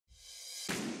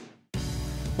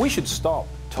We should stop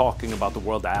talking about the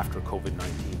world after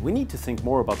COVID-19. We need to think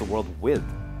more about the world with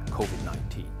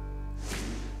COVID-19.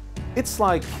 It's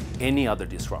like any other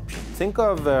disruption. Think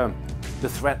of the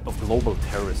threat of global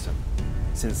terrorism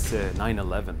since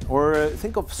 9/11, or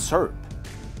think of SERP,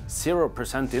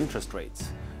 0% interest rates.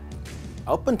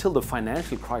 Up until the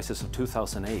financial crisis of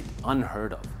 2008,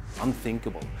 unheard of,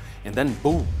 unthinkable, and then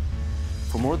boom,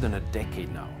 for more than a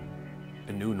decade now,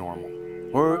 a new normal.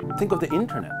 Or think of the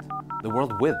internet, the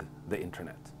world with the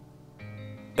internet.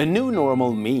 A new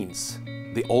normal means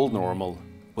the old normal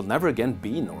will never again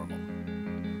be normal.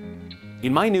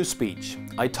 In my new speech,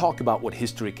 I talk about what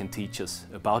history can teach us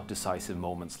about decisive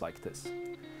moments like this.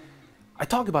 I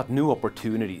talk about new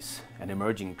opportunities and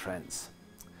emerging trends.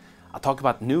 I talk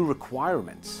about new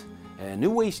requirements,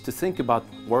 new ways to think about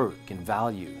work and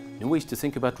value, new ways to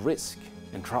think about risk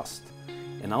and trust.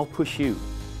 And I'll push you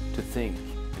to think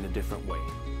in a different way.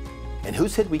 And who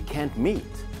said we can't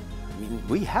meet? I mean,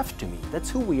 we have to meet. That's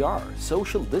who we are.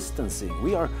 Social distancing.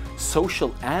 We are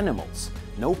social animals.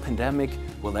 No pandemic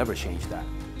will ever change that.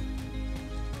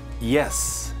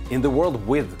 Yes, in the world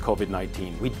with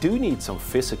COVID-19, we do need some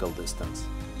physical distance.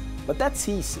 But that's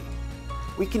easy.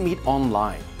 We can meet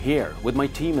online, here, with my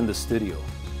team in the studio.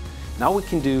 Now we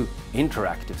can do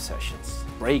interactive sessions,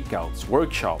 breakouts,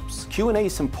 workshops,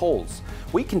 Q&As and polls.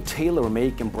 We can tailor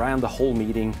make and brand the whole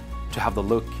meeting to have the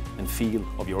look and feel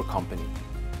of your company.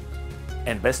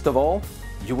 And best of all,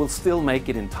 you will still make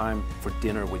it in time for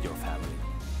dinner with your family.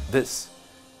 This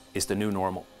is the new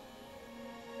normal.